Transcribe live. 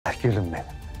Gülüm benim.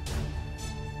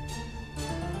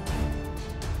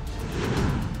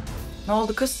 Ne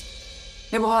oldu kız?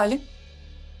 Ne bu halin?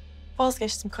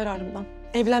 Vazgeçtim kararımdan.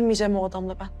 Evlenmeyeceğim o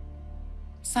adamla ben.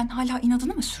 Sen hala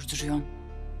inadını mı sürdürüyorsun?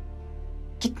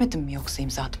 Gitmedin mi yoksa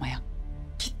imza atmaya?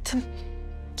 Gittim.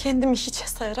 Kendimi hiçe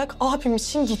sayarak abim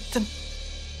için gittim.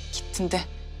 Gittin de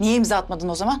niye imza atmadın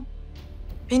o zaman?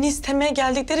 Beni istemeye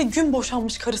geldikleri gün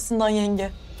boşanmış karısından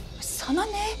yenge. Sana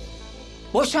ne?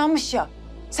 Boşanmış ya.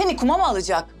 Seni kuma mı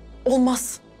alacak?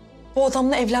 Olmaz. Bu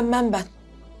adamla evlenmem ben.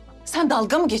 Sen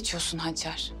dalga mı geçiyorsun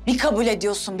Hançer? Bir kabul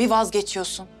ediyorsun, bir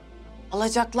vazgeçiyorsun.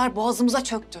 Alacaklar boğazımıza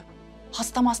çöktü.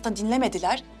 Hasta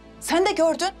dinlemediler. Sen de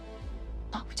gördün.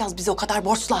 Ne yapacağız biz o kadar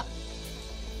borçla?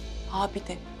 Abi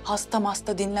de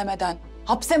hasta dinlemeden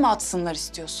hapse mi atsınlar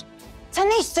istiyorsun? Sen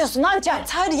ne istiyorsun Hançer?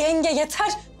 Yeter yenge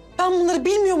yeter. Ben bunları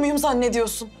bilmiyor muyum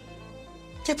zannediyorsun?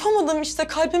 Yapamadım işte,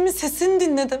 kalbimin sesini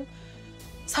dinledim.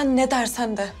 Sen ne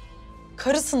dersen de.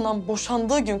 Karısından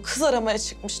boşandığı gün kız aramaya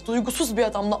çıkmış duygusuz bir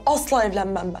adamla asla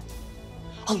evlenmem ben.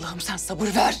 Allah'ım sen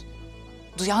sabır ver.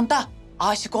 Duyan da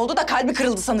aşık oldu da kalbi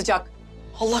kırıldı sanacak.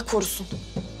 Allah korusun.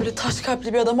 Böyle taş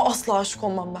kalpli bir adama asla aşık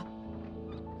olmam ben.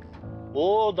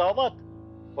 Oo damat,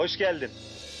 hoş geldin.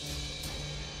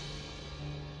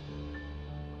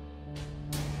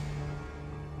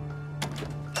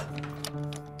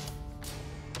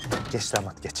 Geç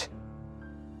damat geç.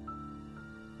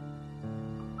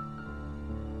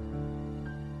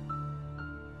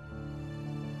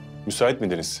 Müsait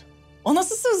miydiniz? O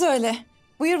nasıl söz öyle?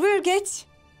 Buyur geç.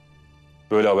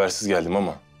 Böyle habersiz geldim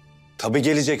ama. Tabii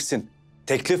geleceksin.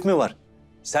 Teklif mi var?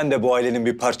 Sen de bu ailenin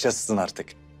bir parçasısın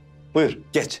artık. Buyur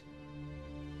geç.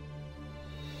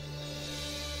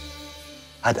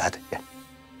 Hadi gel.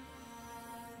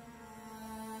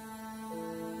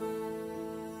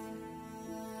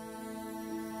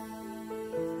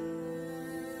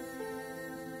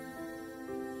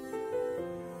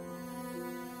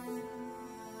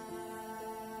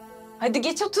 Hadi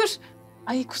geç otur.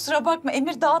 Ay kusura bakma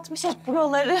Emir dağıtmış hep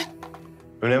buraları.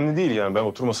 Önemli değil yani, ben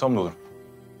oturmasam da olur.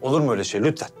 Olur mu öyle şey?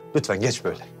 Lütfen. Lütfen geç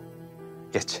böyle.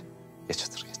 Geç. Geç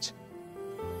otur geç.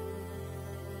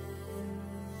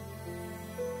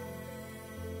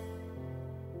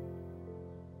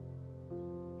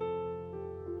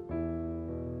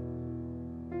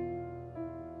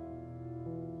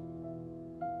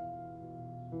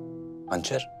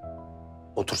 Hançer,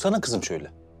 otursana kızım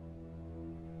şöyle.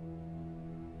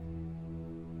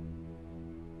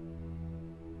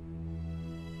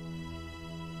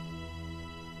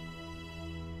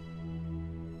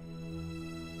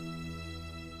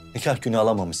 Nikah günü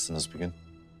alamamışsınız bugün.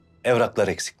 Evraklar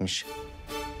eksikmiş.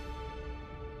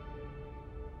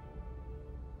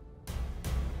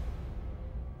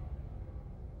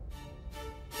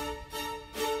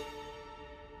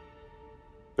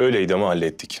 Öyleydi ama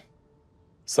hallettik.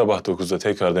 Sabah 9'da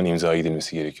tekrardan imza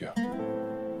gidilmesi gerekiyor.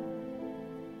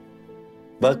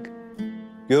 Bak,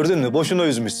 gördün mü? Boşuna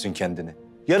üzmüşsün kendini.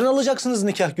 Yarın alacaksınız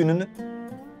nikah gününü.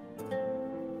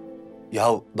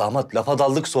 Ya damat, lafa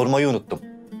daldık, sormayı unuttum.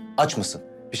 Aç mısın?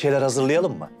 Bir şeyler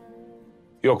hazırlayalım mı?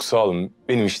 Yok sağ olun,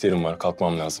 benim işlerim var,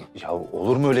 kalkmam lazım. Ya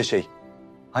olur mu öyle şey?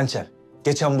 Hançer,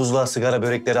 geçen buzluğa sigara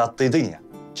börekleri attıydın ya.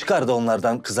 Çıkar da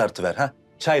onlardan kızartıver ha.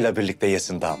 Çayla birlikte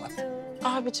yesin damat.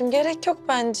 Abicim gerek yok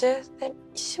bence. Hem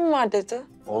işim var dedi.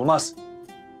 Olmaz.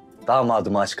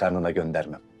 Damadımı aç karnına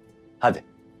göndermem. Hadi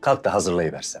kalk da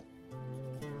hazırlayıversen.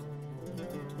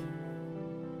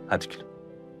 Hadi gülüm.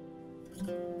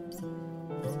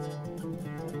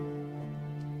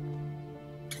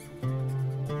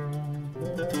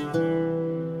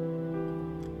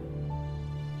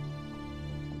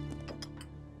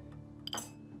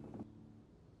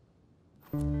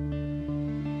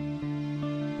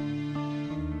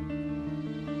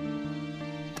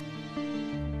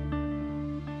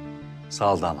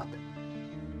 Sağ ol damat.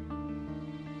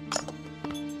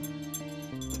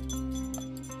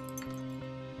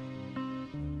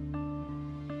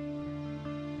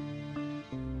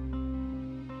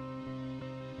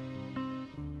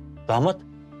 Damat,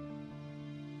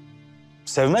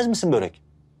 sevmez misin börek?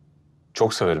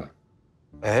 Çok severim.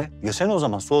 Yesene o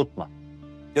zaman, soğutma.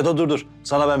 Ya da dur,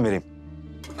 sana ben vereyim.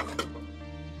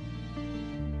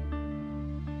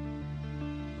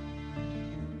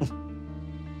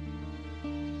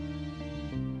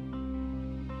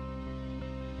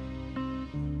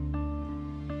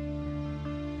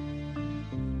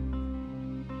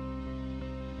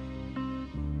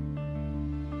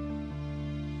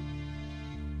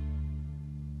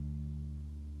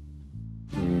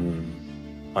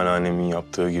 Anneannemin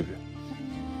yaptığı gibi.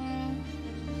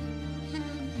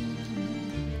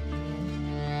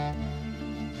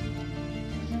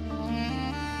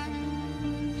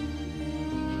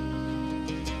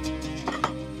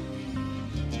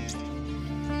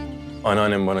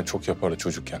 Anneannem bana çok yapardı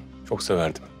çocukken. Çok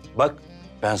severdim. Bak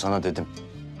ben sana dedim.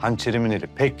 Hançerimin eli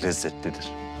pek lezzetlidir.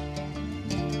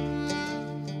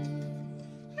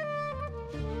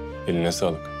 Eline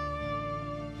sağlık.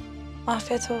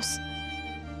 Afiyet olsun.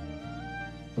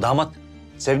 Damat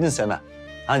sevdin sen ha.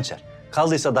 Hançer.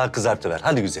 Kaldıysa daha kızartıver.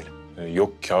 Hadi güzelim.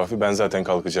 Yok kafi, ben zaten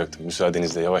kalkacaktım.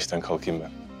 Müsaadenizle yavaştan kalkayım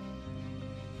ben.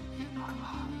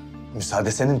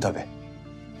 Müsaade senin tabii.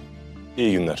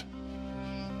 İyi günler.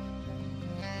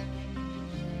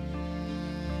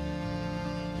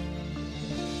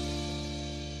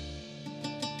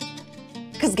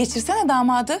 Kız geçirsene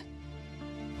damadı.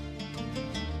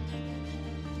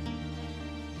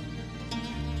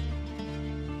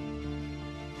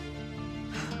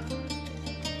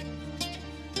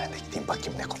 Ben de gideyim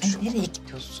bakayım ne konuşuyor. Nereye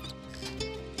gidiyorsun?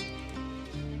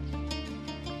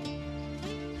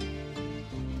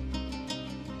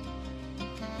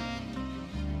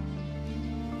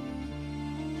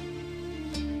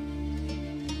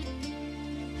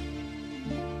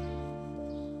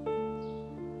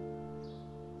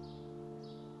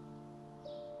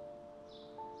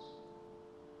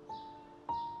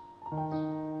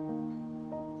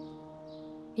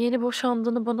 Yeni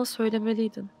boşandığını bana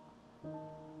söylemeliydin.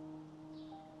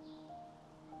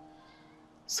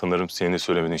 Sanırım senin de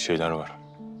söylemediğin şeyler var.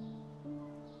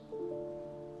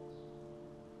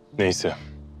 Neyse.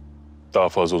 Daha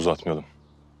fazla uzatmayalım.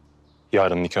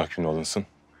 Yarın nikah günü alınsın.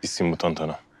 Bitsin bu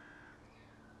tantana.